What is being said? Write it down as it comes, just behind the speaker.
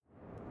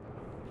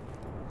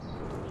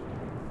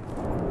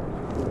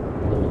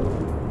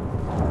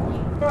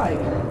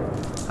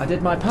I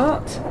did my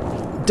part.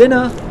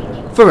 Dinner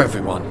for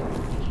everyone.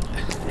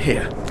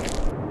 Here.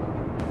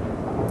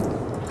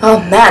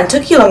 Oh man,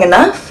 took you long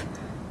enough.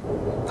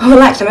 Oh,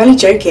 relax, I'm only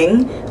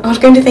joking. I was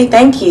going to say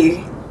thank you.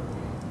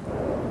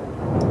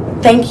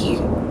 Thank you.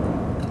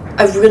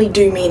 I really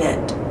do mean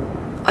it.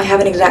 I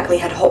haven't exactly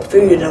had hot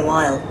food in a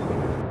while.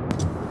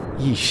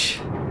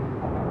 Yeesh.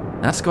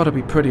 That's gotta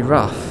be pretty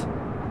rough.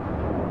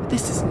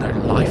 This is no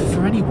life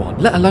for anyone,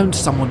 let alone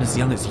someone as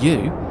young as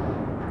you.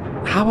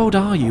 How old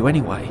are you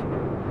anyway?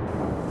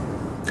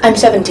 I'm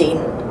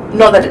 17.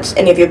 Not that it's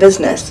any of your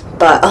business,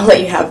 but I'll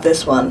let you have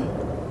this one.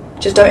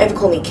 Just don't ever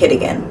call me kid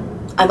again.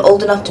 I'm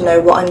old enough to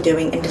know what I'm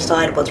doing and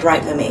decide what's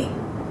right for me.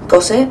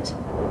 Got it?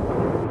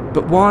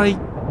 But why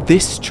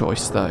this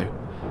choice, though?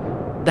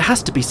 There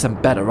has to be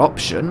some better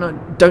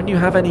option. Don't you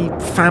have any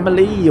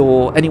family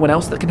or anyone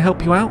else that can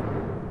help you out?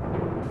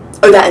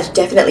 Oh, that is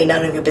definitely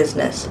none of your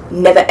business.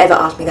 Never ever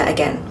ask me that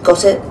again.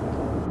 Got it?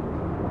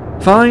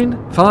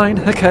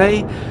 Fine,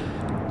 okay.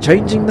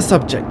 Changing the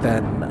subject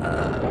then.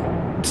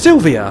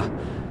 Sylvia,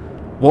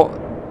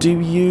 what do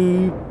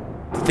you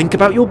think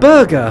about your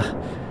burger?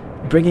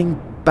 Bringing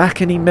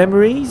back any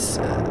memories?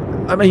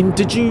 I mean,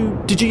 did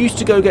you used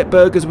to go get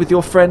burgers with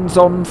your friends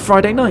on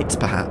Friday nights,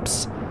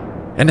 perhaps?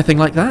 Anything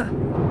like that?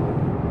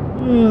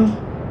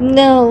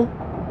 No.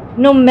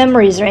 No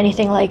memories or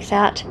anything like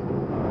that.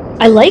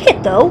 I like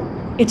it, though.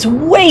 It's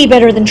way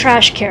better than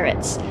trash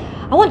carrots.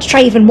 I want to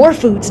try even more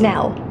foods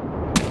now.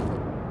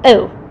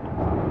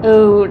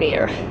 Oh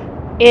dear.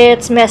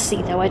 It's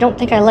messy, though. I don't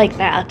think I like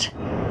that.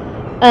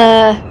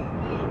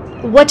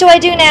 What do I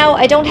do now?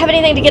 I don't have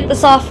anything to get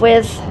this off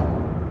with.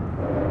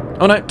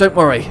 Oh no, don't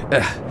worry.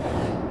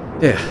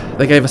 Here,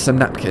 they gave us some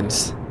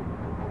napkins.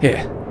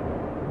 Here.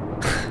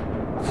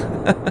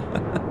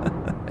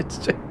 It's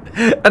just...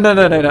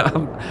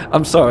 No.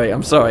 I'm sorry.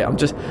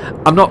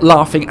 I'm not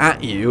laughing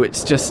at you.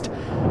 It's just...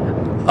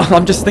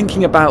 I'm just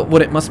thinking about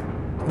what it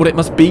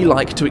must be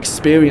like to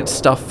experience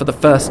stuff for the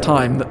first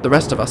time that the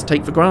rest of us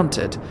take for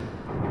granted.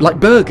 Like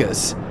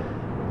burgers.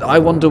 I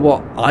wonder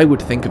what I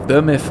would think of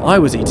them if I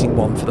was eating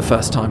one for the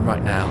first time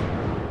right now.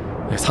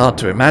 It's hard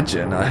to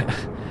imagine.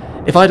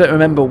 If I don't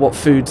remember what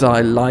foods I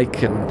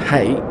like and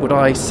hate, would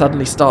I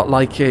suddenly start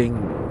liking,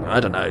 I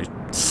don't know,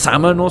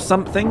 salmon or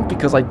something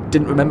because I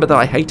didn't remember that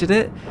I hated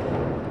it?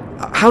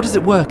 How does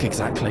it work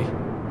exactly?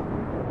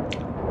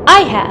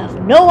 I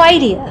have no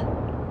idea.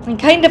 I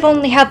kind of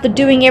only have the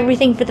doing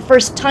everything for the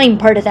first time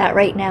part of that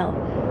right now.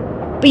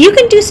 But you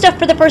can do stuff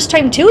for the first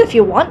time too if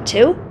you want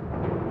to.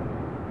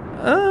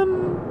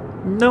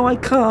 No I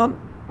can't.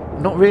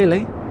 Not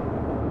really.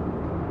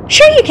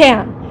 Sure you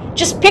can.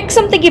 Just pick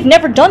something you've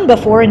never done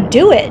before and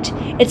do it.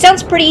 It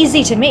sounds pretty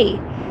easy to me.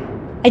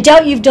 I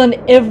doubt you've done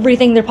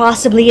everything there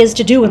possibly is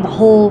to do in the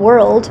whole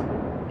world.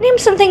 Name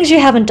some things you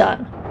haven't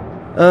done.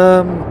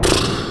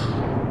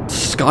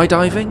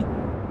 Skydiving?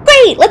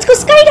 Great, let's go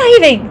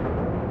skydiving!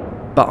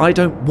 But I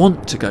don't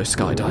want to go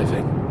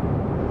skydiving.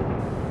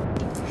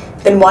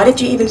 Then why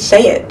did you even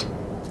say it?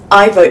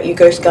 I vote you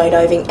go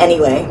skydiving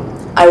anyway.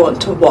 I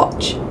want to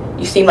watch.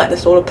 You seem like the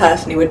sort of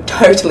person who would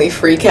totally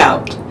freak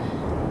out.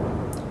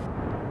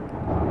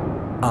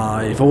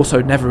 I've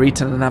also never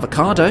eaten an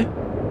avocado.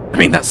 I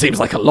mean, that seems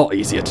like a lot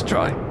easier to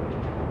try.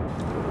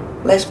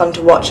 Less fun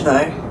to watch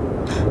though.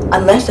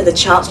 Unless there's a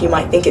chance you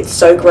might think it's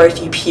so gross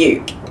you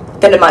puke.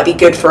 Then it might be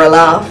good for a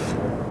laugh.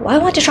 Well, I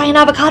want to try an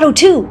avocado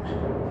too.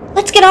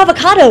 Let's get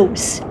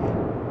avocados.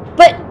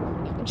 But,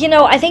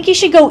 I think you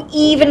should go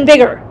even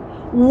bigger.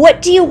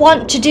 What do you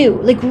want to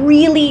do? Like,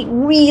 really,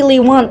 really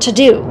want to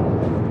do?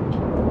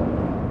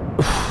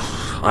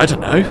 I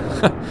don't know.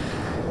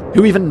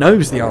 Who even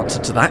knows the answer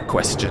to that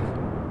question?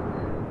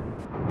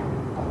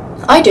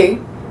 I do.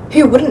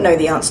 Who wouldn't know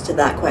the answer to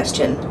that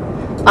question?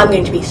 I'm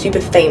going to be super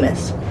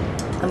famous.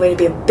 I'm going to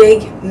be a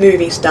big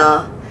movie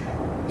star.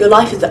 Your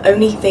life is the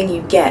only thing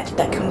you get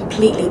that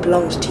completely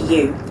belongs to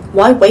you.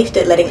 Why waste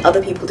it letting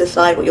other people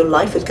decide what your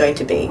life is going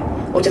to be?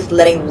 Or just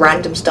letting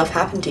random stuff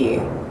happen to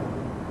you?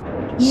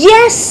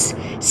 Yes!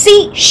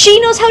 See, she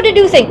knows how to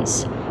do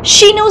things.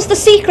 She knows the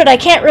secret I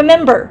can't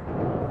remember.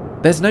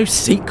 There's no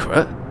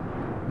secret.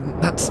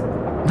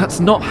 That's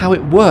not how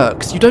it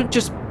works. You don't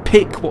just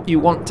pick what you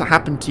want to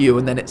happen to you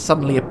and then it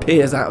suddenly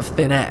appears out of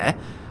thin air.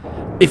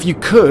 If you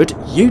could,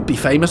 you'd be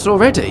famous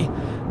already.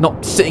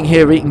 Not sitting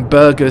here eating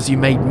burgers you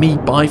made me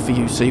buy for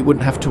you so you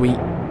wouldn't have to eat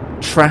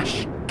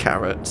trash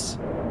carrots.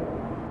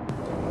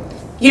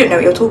 You don't know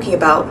what you're talking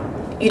about.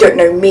 You don't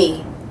know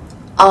me.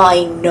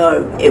 I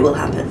know it will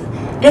happen.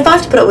 And if I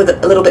have to put up with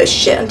a little bit of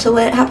shit until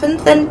it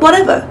happens, then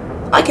whatever.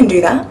 I can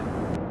do that.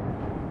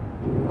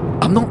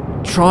 I'm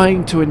not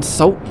trying to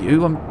insult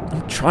you.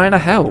 I'm trying to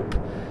help.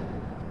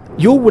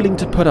 You're willing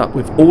to put up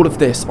with all of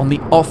this on the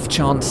off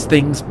chance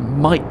things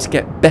might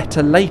get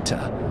better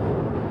later.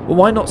 Well,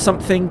 why not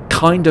something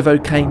kind of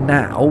okay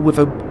now with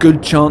a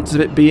good chance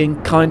of it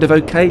being kind of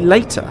okay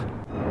later?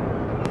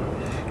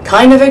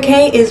 Kind of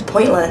okay is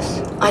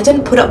pointless. I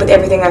didn't put up with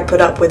everything I put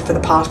up with for the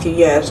past few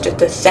years just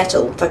to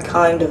settle for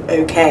kind of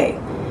okay.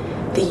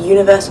 The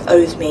universe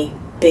owes me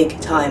big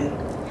time.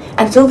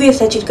 And Sylvia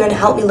said she's going to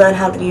help me learn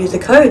how to use the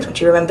codes when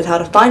she remembers how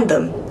to find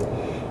them.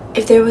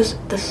 If there was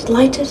the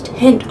slightest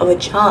hint of a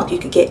chance you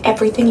could get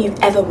everything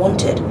you've ever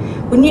wanted,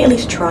 wouldn't you at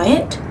least try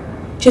it?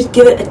 Just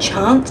give it a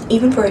chance,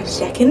 even for a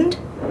second?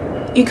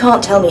 You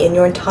can't tell me in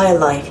your entire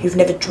life you've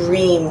never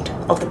dreamed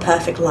of the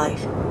perfect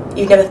life.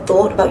 You've never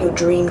thought about your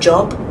dream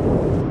job?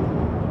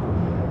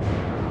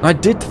 I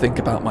did think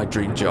about my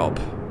dream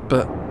job,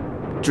 but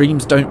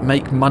dreams don't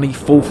make money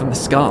fall from the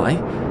sky.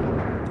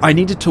 I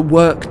needed to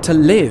work to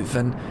live,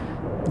 and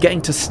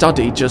getting to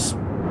study just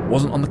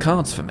wasn't on the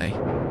cards for me.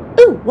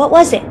 Ooh, what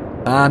was it?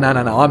 No,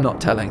 I'm not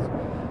telling.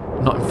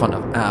 Not in front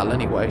of Al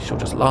anyway, she'll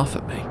just laugh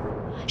at me.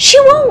 She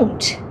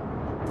won't.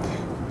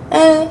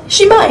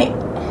 She might.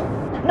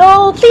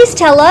 No, please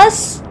tell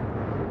us.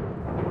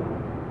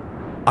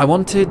 I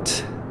wanted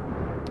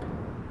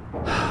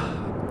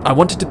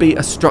to be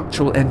a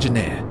structural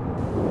engineer.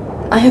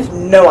 I have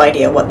no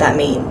idea what that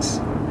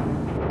means.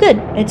 Good,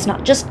 it's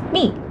not just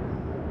me.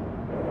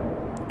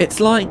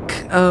 It's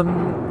like,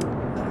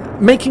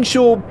 making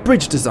sure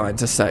bridge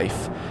designs are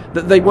safe,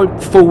 that they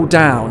won't fall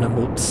down and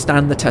will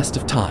stand the test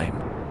of time.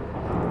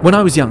 When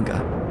I was younger,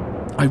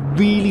 I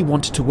really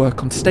wanted to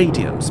work on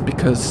stadiums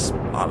because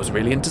I was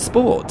really into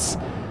sports.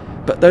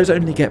 But those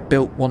only get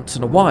built once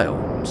in a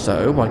while,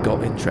 so I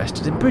got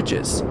interested in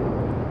bridges.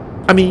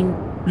 I mean,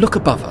 look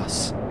above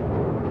us.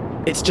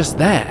 It's just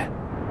there.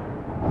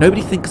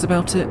 Nobody thinks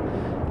about it.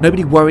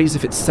 Nobody worries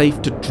if it's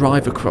safe to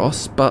drive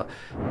across, but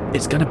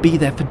it's going to be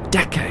there for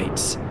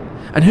decades.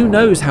 And who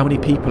knows how many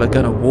people are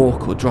going to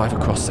walk or drive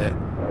across it.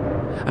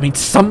 I mean,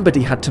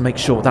 somebody had to make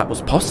sure that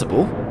was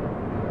possible.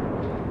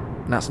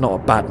 And that's not a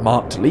bad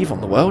mark to leave on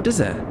the world, is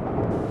it?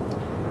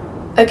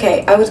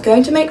 Okay, I was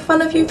going to make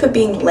fun of you for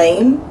being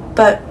lame,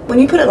 but when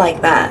you put it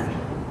like that...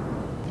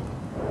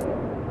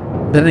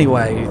 But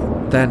anyway,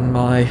 then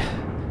my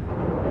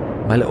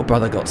little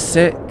brother got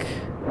sick,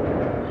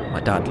 my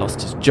dad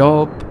lost his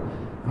job,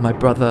 and my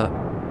brother...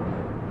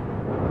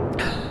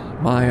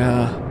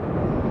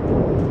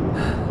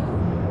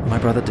 My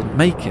brother didn't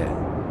make it.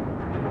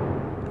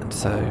 And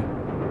so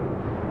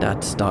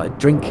Dad started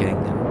drinking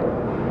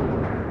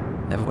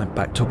and never went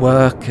back to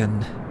work,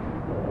 and...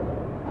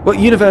 Well,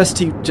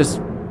 university just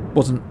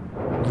wasn't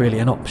really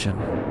an option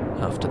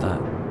after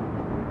that.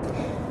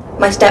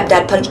 My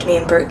stepdad punched me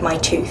and broke my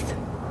tooth.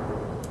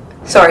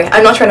 Sorry,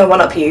 I'm not trying to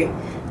one-up you,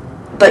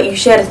 but you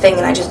shared a thing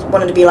and I just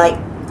wanted to be like,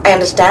 I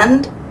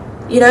understand,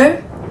 you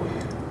know?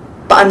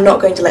 But I'm not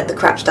going to let the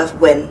crap stuff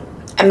win.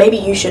 And maybe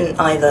you shouldn't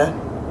either.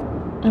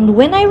 And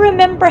when I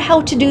remember how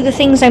to do the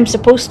things I'm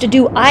supposed to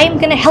do, I'm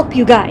gonna help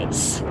you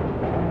guys.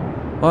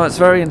 Well, it's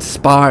very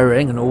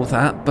inspiring and all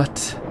that,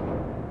 but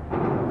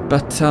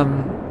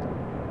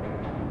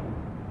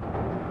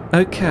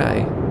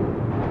okay.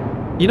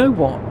 You know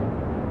what?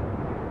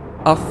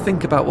 I'll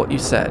think about what you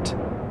said.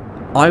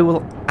 I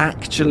will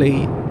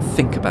actually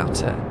think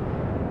about it.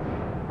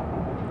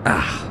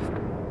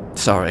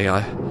 Sorry,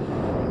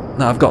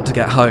 I've got to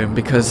get home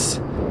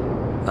because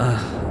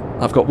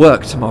I've got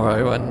work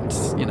tomorrow and,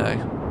 you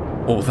know,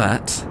 all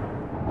that.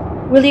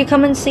 Will you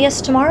come and see us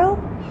tomorrow?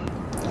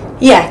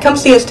 Yeah, come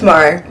see us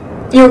tomorrow.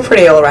 You were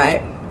pretty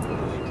alright.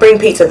 Bring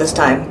pizza this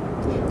time.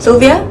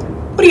 Sylvia,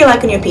 what do you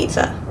like on your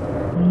pizza?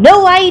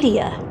 No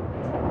idea.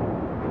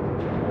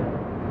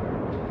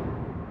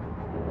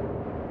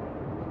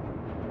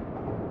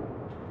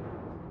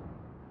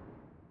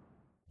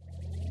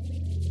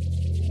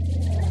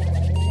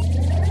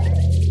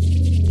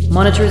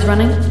 Monitor is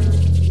running.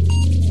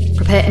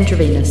 Prepare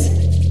intravenous.